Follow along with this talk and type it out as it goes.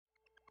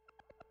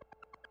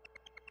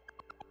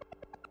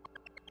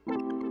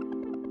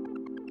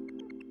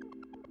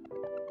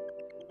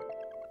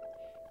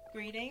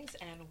Greetings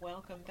and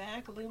welcome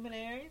back,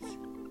 Luminaries.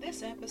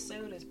 This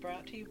episode is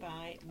brought to you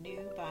by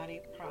New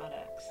Body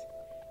Products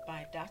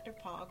by Dr.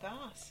 Paul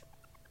Goss.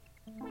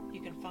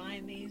 You can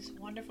find these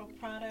wonderful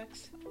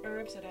products,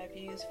 herbs that I've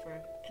used for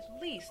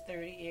at least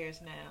 30 years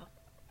now,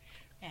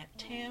 at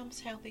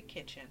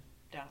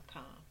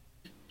tamshealthykitchen.com.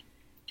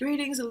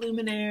 Greetings,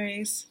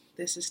 Luminaries.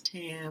 This is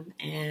Tam,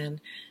 and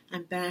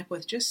I'm back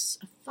with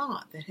just a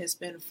thought that has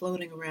been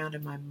floating around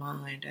in my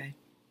mind. I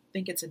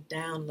think it's a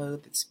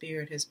download that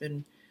Spirit has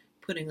been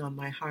putting on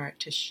my heart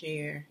to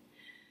share.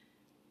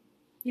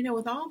 You know,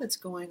 with all that's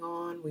going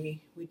on,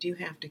 we do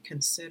have to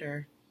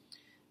consider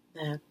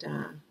that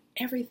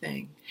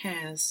everything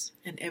has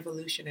an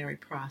evolutionary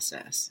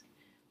process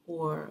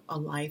or a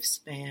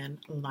lifespan,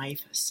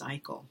 life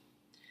cycle.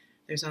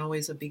 There's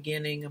always a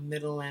beginning, a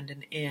middle, and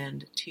an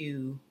end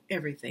to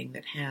everything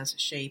that has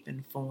shape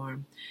and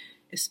form,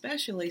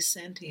 especially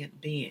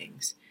sentient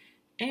beings,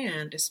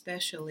 and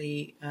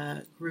especially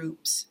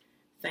groups,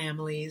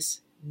 families,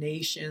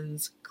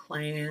 nations,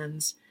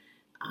 clans,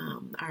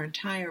 our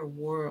entire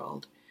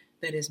world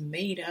that is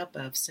made up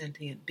of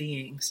sentient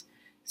beings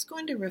is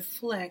going to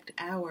reflect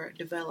our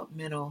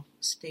developmental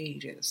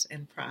stages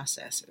and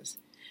processes.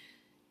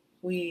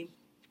 We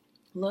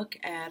look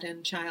at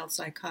in child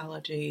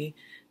psychology,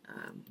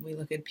 we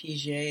look at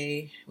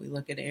Piaget, we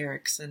look at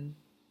Erikson.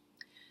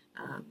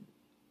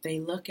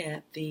 They look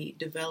at the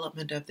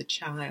development of the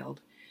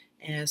child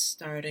as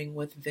starting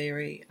with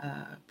very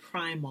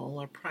primal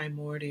or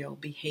primordial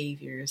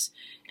behaviors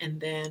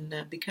and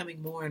then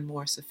becoming more and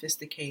more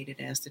sophisticated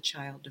as the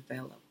child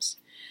develops.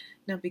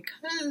 Now,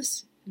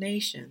 because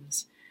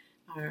nations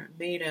are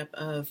made up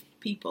of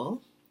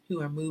people who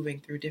are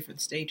moving through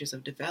different stages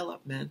of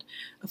development,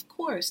 of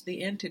course,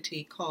 the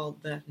entity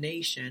called the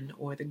nation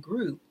or the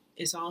group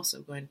is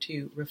also going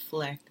to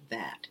reflect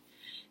that.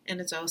 And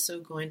it's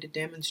also going to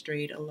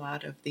demonstrate a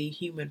lot of the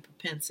human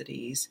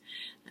propensities,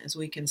 as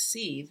we can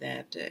see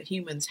that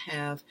humans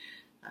have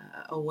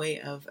a way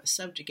of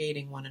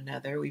subjugating one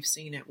another. We've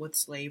seen it with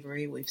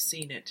slavery. We've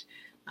seen it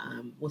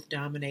with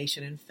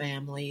domination in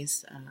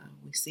families.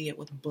 We see it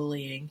with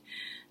bullying.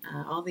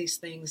 All these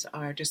things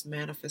are just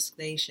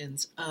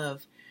manifestations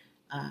of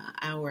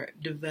our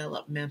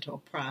developmental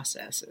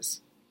processes.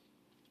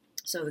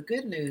 So the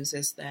good news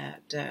is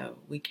that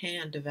we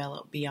can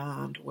develop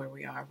beyond where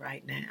we are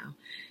right now.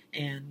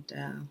 And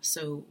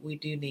so we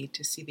do need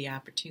to see the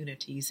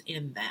opportunities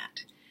in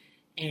that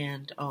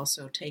and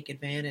also take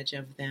advantage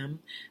of them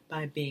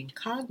by being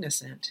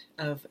cognizant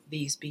of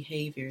these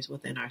behaviors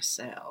within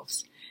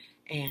ourselves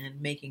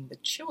and making the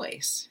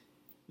choice,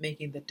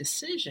 making the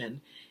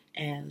decision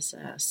as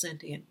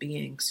sentient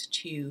beings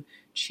to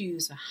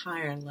choose a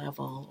higher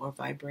level or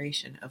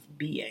vibration of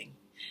being.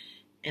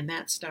 And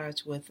that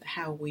starts with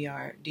how we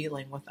are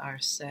dealing with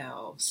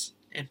ourselves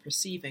and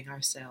perceiving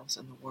ourselves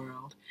in the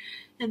world.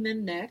 And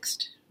then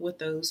next, with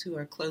those who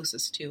are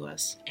closest to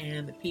us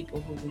and the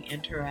people who we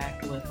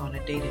interact with on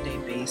a day-to-day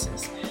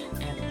basis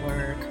at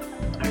work,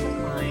 our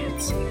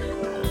clients,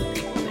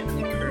 people that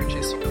we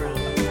purchase from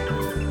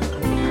on the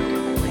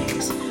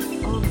marketplace,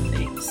 all the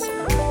things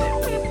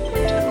that we do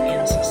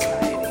in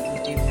society. We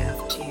do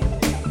have to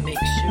make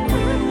sure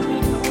that we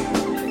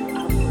are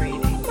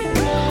operating in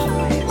the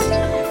highest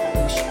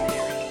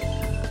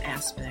evolutionary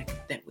aspect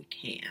that we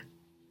can.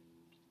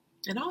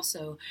 And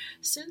also,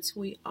 since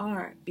we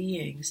are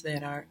beings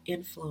that are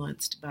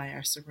influenced by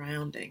our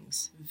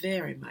surroundings,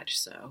 very much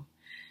so,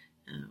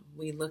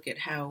 we look at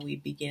how we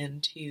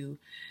begin to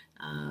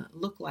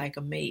look like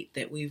a mate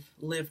that we've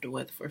lived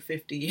with for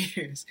 50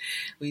 years.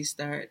 We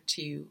start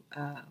to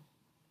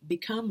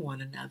become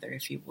one another,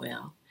 if you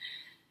will.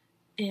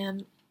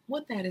 And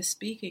what that is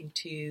speaking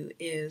to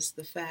is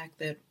the fact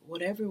that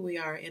whatever we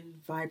are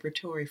in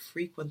vibratory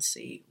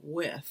frequency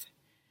with,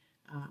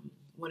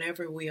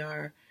 whenever we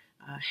are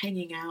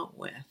hanging out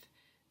with,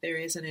 there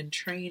is an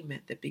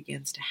entrainment that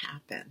begins to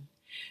happen.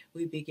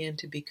 We begin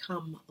to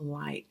become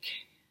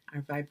like.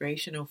 Our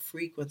vibrational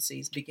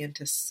frequencies begin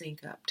to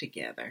sync up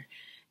together.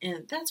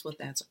 And that's what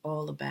that's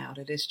all about.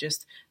 It is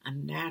just a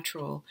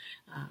natural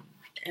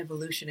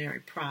evolutionary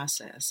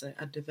process,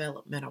 a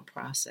developmental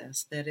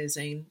process that is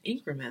in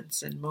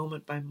increments and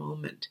moment by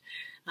moment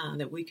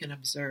that we can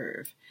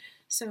observe.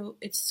 So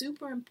it's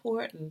super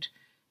important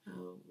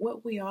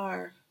what we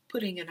are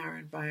putting in our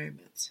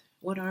environments.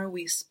 What are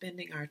we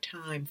spending our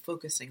time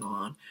focusing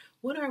on?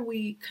 What are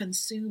we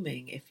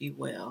consuming, if you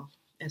will,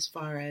 as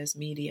far as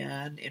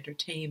media and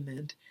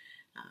entertainment?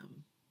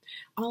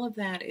 All of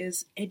that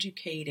is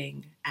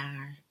educating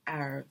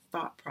our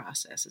thought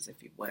processes,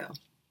 if you will.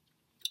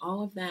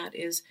 All of that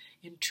is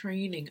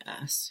entraining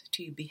us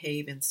to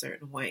behave in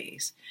certain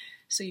ways.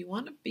 So you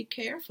want to be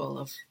careful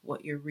of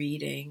what you're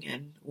reading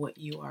and what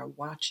you are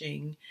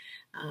watching.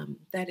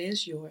 That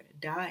is your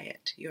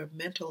diet, your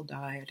mental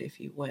diet, if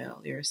you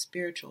will, your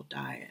spiritual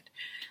diet.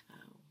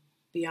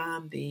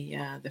 Beyond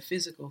the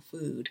physical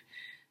food,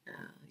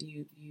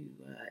 you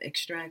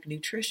extract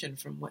nutrition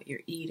from what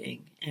you're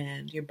eating,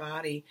 and your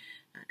body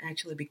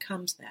actually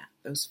becomes that.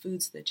 Those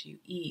foods that you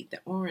eat,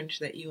 the orange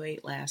that you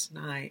ate last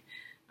night,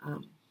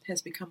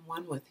 has become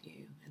one with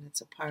you, and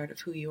it's a part of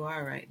who you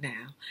are right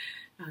now.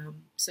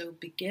 So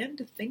begin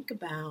to think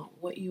about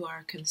what you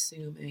are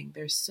consuming.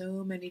 There's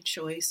so many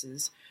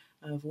choices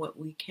of what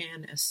we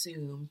can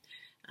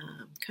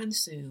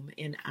consume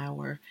in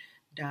our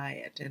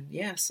diet. And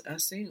yes,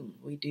 assume.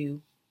 We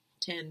do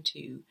tend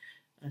to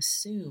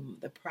assume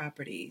the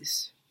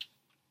properties,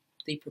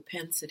 the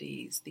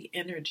propensities, the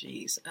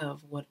energies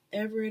of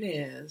whatever it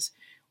is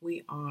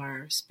we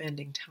are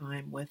spending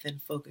time with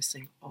and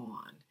focusing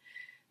on.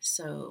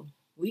 So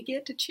we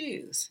get to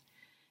choose.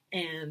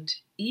 And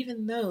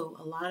even though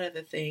a lot of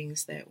the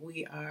things that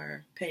we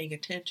are paying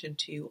attention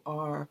to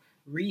are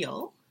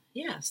real,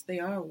 yes, they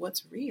are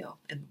what's real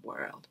in the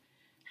world.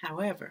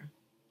 However,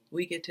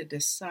 we get to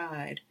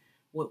decide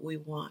what we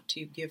want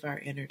to give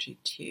our energy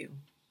to,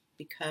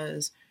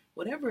 because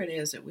whatever it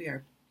is that we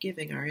are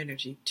giving our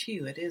energy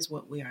to, it is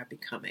what we are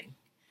becoming.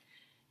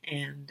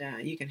 And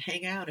you can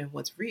hang out in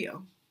what's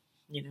real.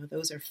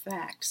 Those are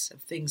facts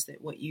of things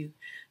that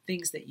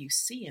you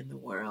see in the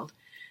world.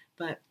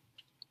 But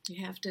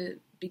you have to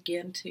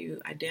begin to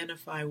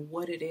identify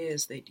what it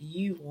is that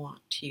you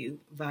want to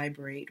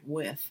vibrate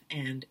with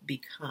and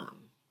become.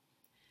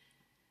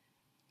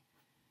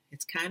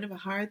 It's kind of a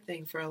hard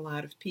thing for a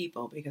lot of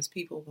people because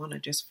people want to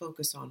just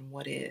focus on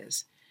what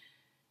is.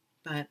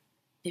 But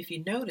if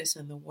you notice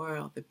in the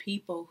world, the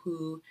people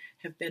who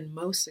have been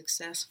most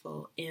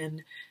successful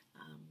in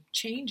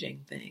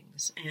changing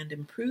things and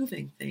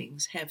improving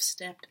things have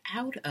stepped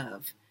out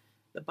of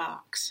the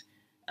box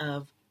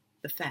of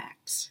the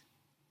facts.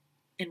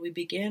 And we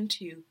begin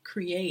to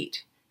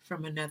create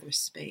from another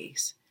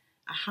space,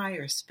 a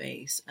higher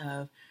space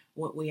of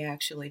what we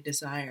actually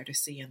desire to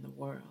see in the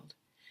world.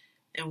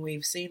 And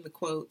we've seen the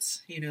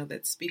quotes,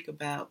 that speak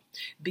about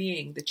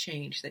being the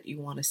change that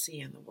you want to see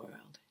in the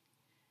world.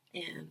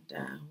 And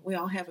we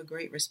all have a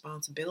great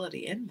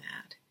responsibility in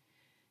that.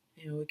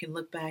 We can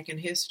look back in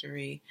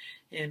history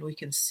and we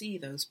can see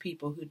those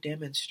people who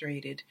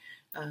demonstrated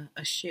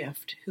a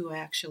shift, who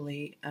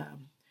actually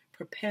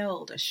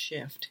propelled a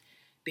shift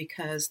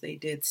because they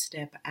did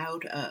step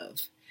out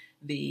of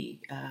the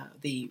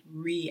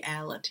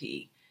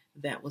reality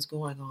that was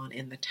going on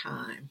in the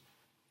time.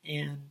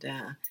 And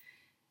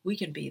we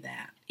can be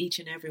that. Each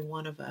and every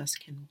one of us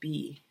can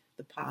be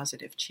the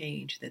positive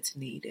change that's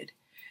needed.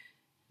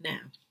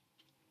 Now,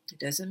 it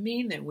doesn't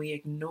mean that we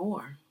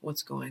ignore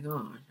what's going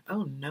on.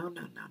 Oh, no.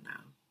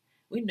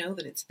 We know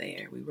that it's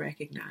there. We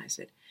recognize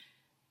it.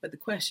 But the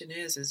question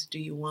is do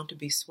you want to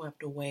be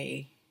swept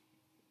away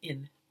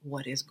in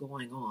what is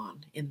going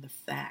on, in the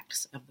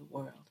facts of the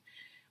world?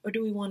 Or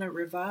do we want to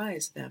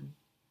revise them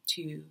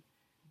to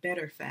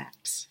better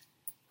facts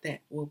that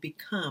will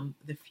become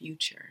the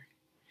future?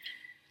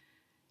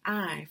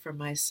 I, for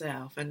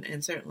myself,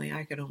 and certainly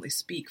I could only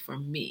speak for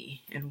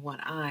me and what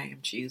I am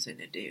choosing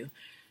to do,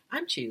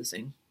 I'm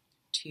choosing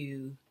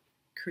to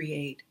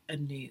create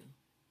anew.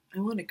 I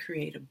want to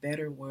create a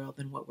better world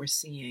than what we're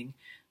seeing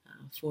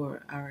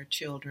for our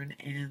children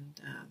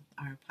and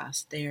our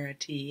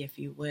posterity, if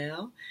you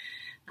will,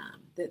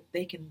 that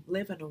they can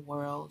live in a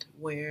world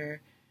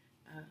where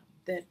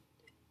that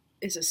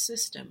is a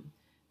system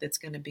that's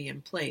going to be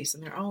in place.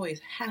 And there always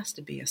has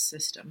to be a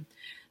system,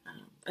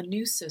 a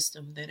new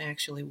system that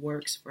actually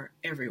works for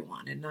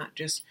everyone and not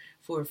just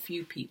for a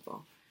few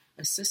people.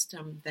 A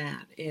system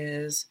that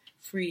is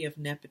free of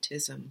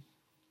nepotism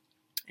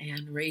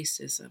and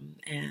racism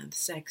and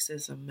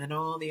sexism and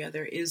all the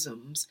other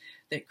isms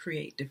that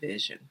create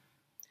division.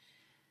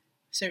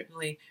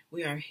 Certainly,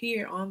 we are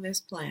here on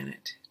this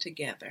planet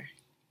together.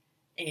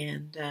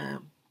 And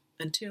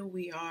until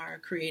we are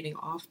creating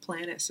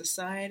off-planet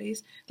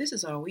societies, this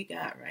is all we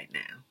got right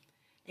now.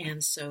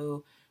 And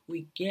so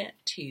we get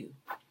to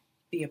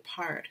be a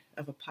part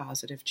of a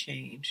positive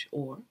change,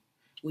 or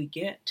we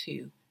get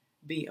to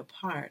be a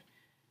part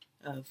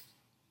of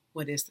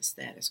what is the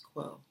status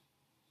quo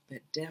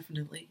that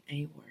definitely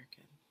ain't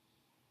working.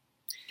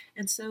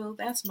 And so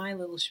that's my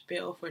little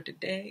spiel for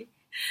today.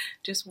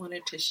 Just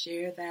wanted to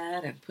share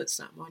that and put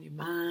something on your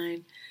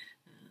mind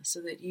so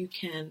that you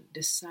can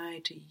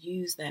decide to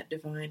use that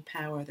divine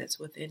power that's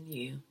within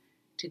you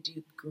to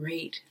do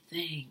great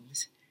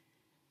things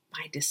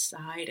by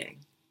deciding.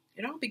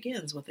 It all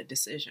begins with a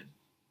decision.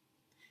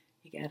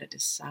 You got to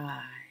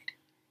decide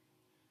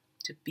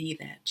to be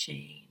that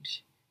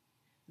change.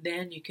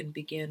 Then you can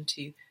begin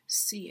to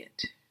see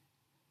it.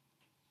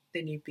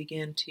 Then you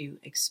begin to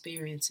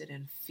experience it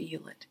and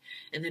feel it.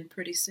 And then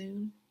pretty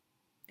soon,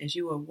 as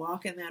you are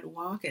walking that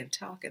walk and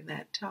talking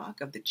that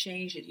talk of the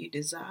change that you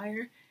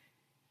desire,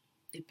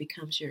 it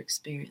becomes your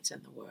experience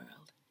in the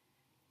world.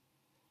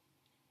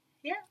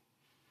 Yeah.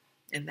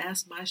 And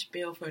that's my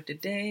spiel for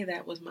today.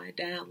 That was my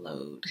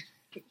download.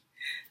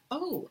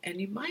 Oh, and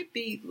you might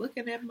be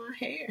looking at my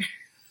hair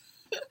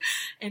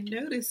and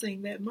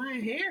noticing that my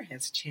hair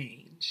has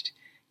changed.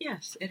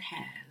 Yes, it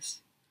has.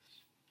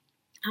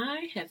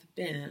 I have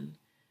been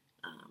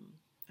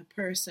a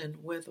person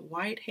with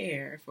white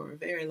hair for a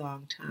very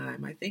long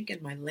time. I think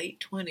in my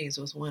late 20s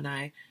was when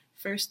I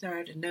first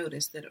started to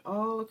notice that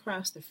all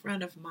across the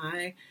front of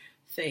my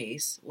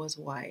face was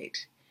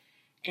white.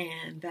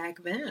 And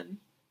back then,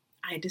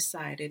 I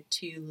decided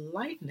to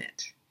lighten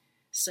it.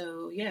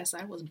 So, yes,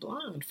 I was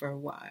blonde for a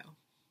while,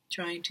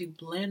 trying to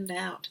blend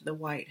out the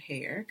white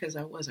hair because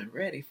I wasn't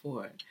ready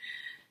for it.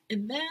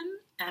 And then,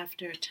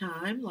 after a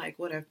time, like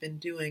what I've been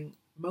doing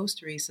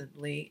most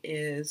recently,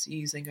 is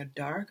using a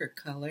darker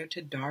color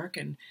to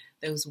darken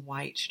those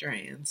white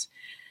strands.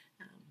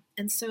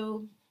 And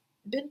so,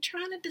 been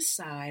trying to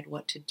decide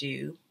what to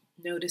do,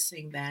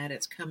 noticing that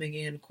it's coming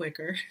in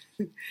quicker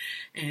and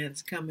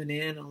it's coming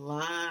in a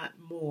lot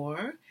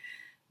more,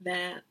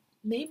 that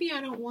maybe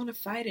I don't want to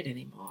fight it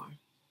anymore.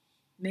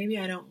 Maybe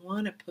I don't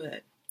want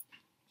to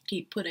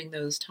keep putting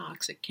those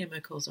toxic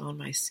chemicals on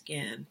my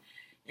skin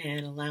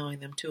and allowing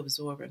them to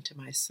absorb into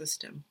my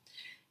system.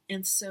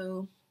 And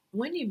so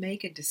when you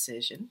make a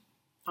decision,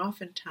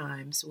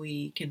 oftentimes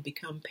we can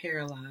become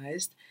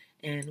paralyzed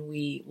and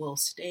we will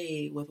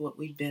stay with what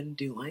we've been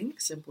doing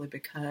simply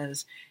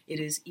because it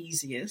is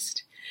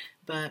easiest.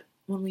 But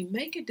when we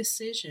make a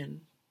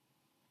decision,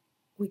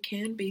 we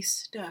can be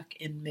stuck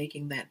in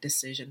making that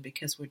decision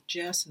because we're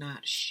just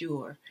not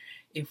sure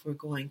if we're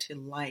going to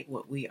like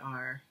what we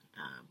are,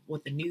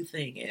 what the new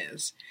thing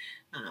is.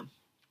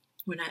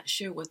 We're not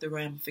sure what the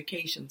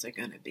ramifications are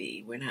going to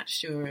be. We're not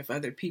sure if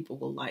other people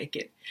will like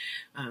it.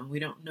 We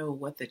don't know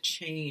what the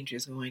change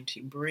is going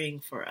to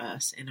bring for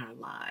us in our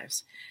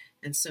lives.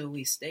 And so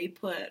we stay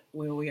put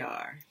where we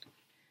are.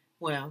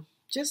 Well,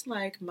 just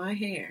like my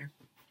hair,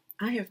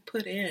 I have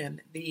put in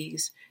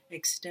these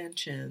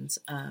extensions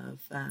of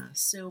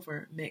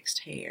silver mixed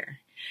hair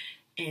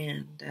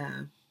and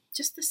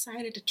just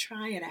decided to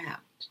try it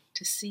out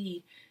to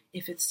see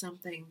if it's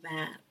something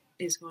that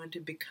is going to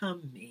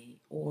become me,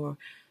 or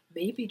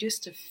maybe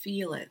just to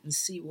feel it and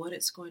see what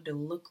it's going to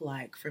look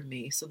like for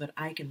me so that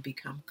I can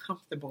become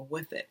comfortable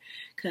with it,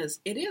 because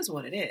it is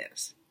what it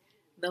is.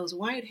 Those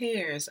white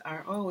hairs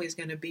are always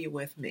going to be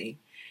with me,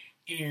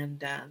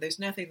 and there's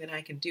nothing that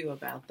I can do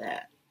about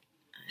that.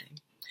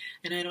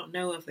 And I don't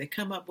know if they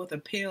come up with a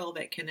pill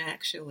that can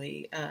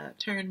actually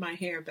turn my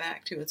hair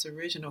back to its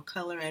original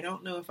color. I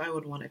don't know if I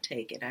would want to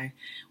take it. I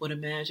would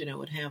imagine it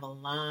would have a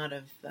lot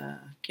of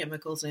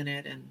chemicals in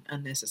it and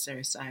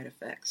unnecessary side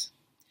effects.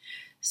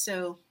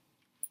 So,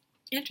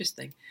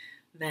 interesting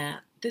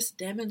that this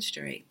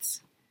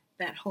demonstrates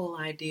that whole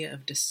idea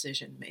of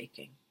decision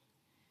making.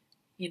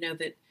 You know,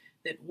 that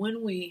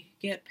when we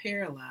get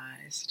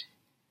paralyzed,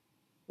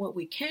 what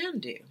we can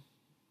do,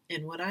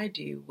 and what I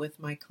do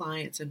with my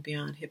clients and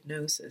beyond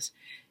hypnosis,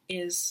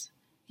 is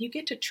you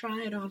get to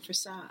try it on for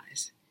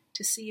size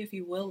to see if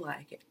you will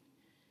like it,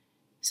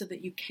 so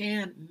that you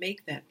can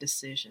make that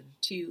decision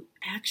to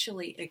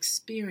actually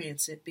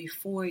experience it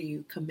before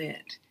you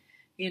commit.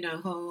 You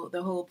know,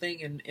 the whole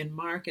thing in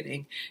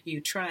marketing, you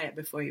try it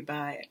before you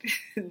buy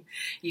it.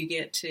 You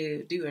get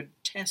to do a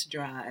test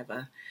drive,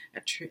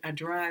 a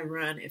dry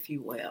run, if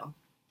you will.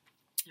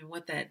 And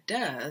what that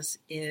does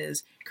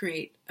is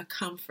create a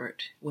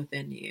comfort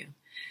within you.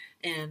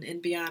 And in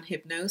Beyond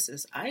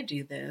Hypnosis, I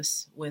do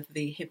this with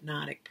the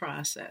hypnotic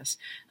process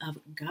of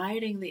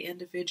guiding the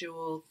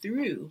individual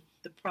through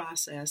the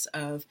process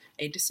of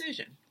a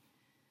decision.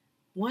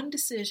 One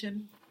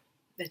decision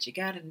that you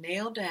got to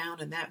nail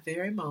down in that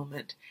very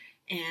moment,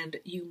 and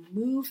you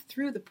move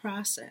through the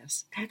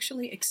process,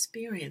 actually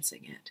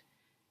experiencing it,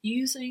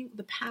 using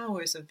the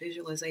powers of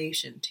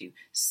visualization to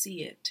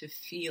see it, to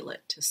feel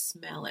it, to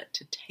smell it,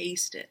 to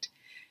taste it,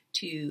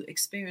 to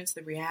experience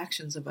the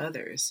reactions of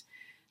others,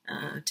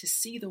 to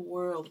see the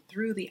world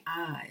through the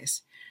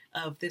eyes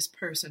of this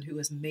person who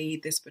has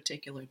made this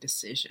particular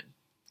decision.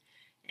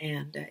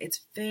 And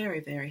it's very,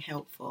 very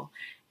helpful.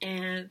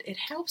 And it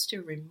helps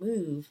to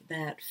remove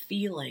that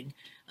feeling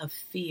of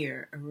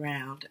fear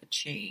around a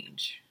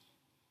change.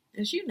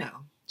 As you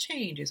know,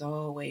 change is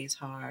always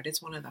hard.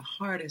 It's one of the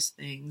hardest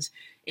things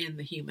in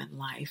the human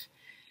life,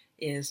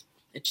 is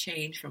a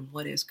change from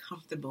what is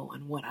comfortable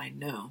and what I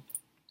know.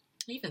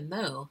 Even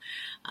though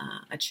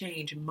a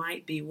change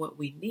might be what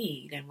we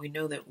need, and we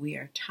know that we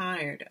are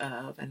tired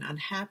of and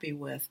unhappy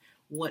with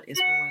what is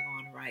going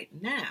on right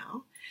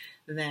now,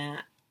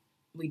 that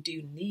we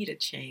do need a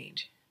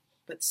change.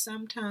 But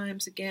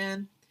sometimes,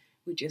 again,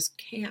 we just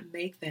can't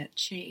make that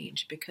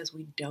change because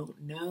we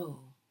don't know.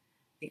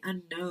 The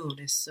unknown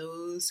is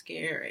so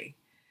scary.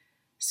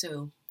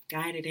 So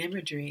guided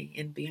imagery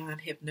in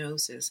Beyond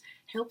Hypnosis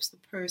helps the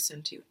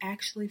person to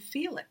actually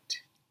feel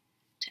it,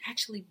 to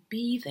actually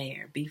be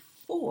there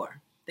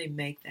before they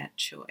make that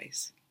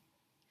choice.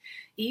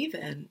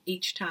 Even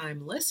each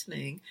time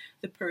listening,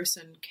 the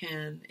person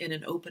can, in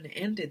an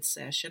open-ended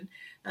session,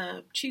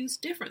 choose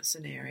different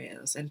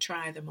scenarios and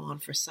try them on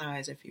for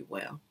size, if you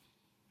will.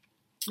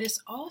 This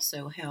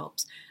also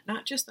helps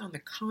not just on the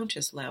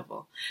conscious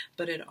level,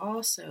 but it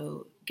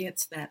also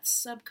gets that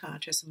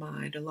subconscious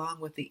mind along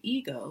with the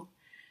ego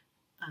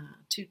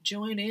to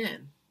join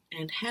in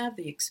and have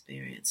the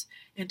experience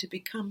and to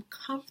become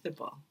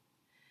comfortable.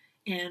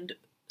 And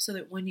so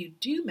that when you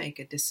do make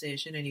a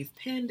decision and you've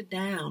pinned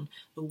down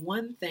the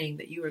one thing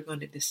that you are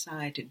going to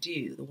decide to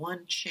do, the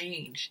one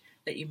change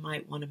that you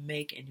might want to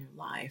make in your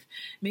life,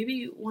 maybe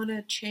you want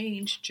to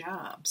change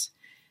jobs.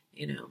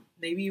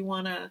 Maybe you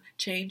want to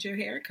change your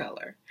hair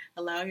color,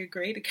 allow your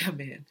gray to come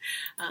in.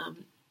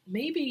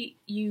 Maybe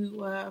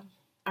you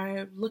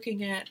are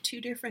looking at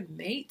two different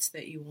mates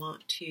that you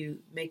want to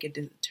make a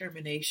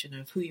determination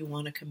of who you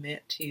want to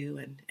commit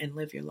to and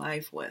live your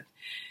life with.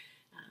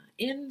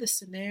 In the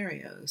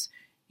scenarios,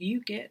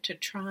 you get to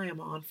try them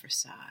on for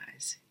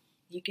size.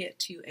 You get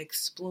to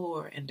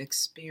explore and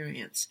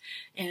experience.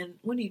 And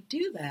when you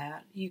do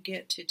that, you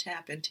get to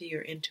tap into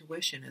your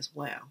intuition as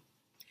well.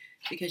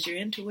 Because your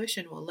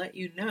intuition will let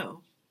you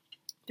know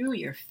through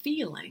your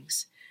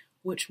feelings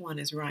which one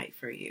is right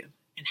for you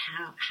and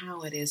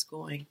how it is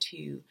going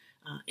to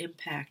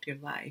impact your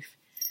life.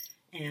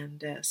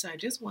 And so I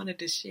just wanted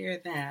to share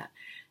that,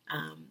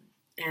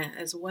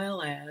 as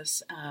well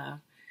as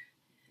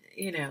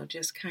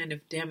just kind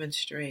of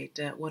demonstrate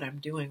what I'm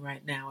doing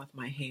right now with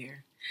my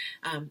hair.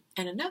 And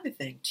another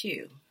thing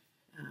too,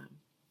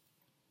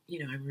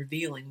 I'm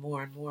revealing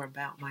more and more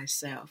about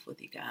myself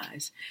with you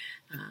guys.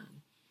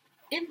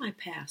 In my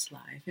past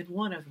life, in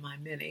one of my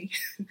many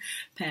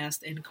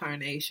past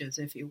incarnations,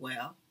 if you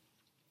will,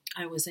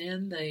 I was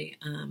in the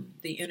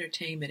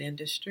entertainment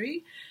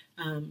industry,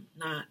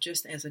 not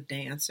just as a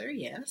dancer,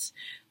 yes,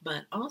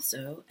 but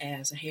also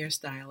as a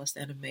hairstylist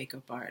and a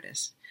makeup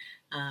artist.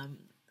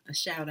 A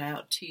shout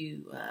out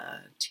to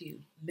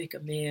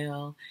Mick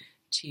Mill,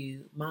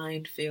 to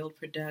Mindfield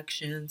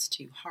Productions,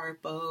 to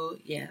Harpo.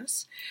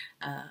 Yes,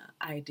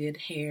 I did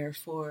hair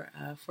for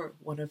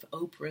one of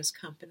Oprah's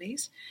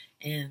companies,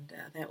 and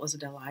that was a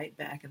delight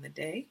back in the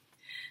day.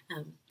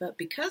 But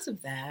because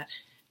of that,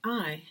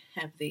 I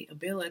have the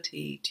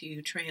ability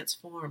to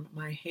transform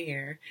my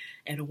hair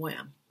at a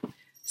whim.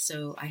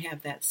 So I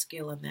have that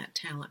skill and that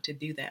talent to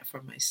do that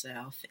for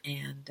myself,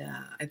 and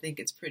I think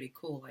it's pretty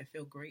cool. I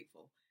feel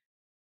grateful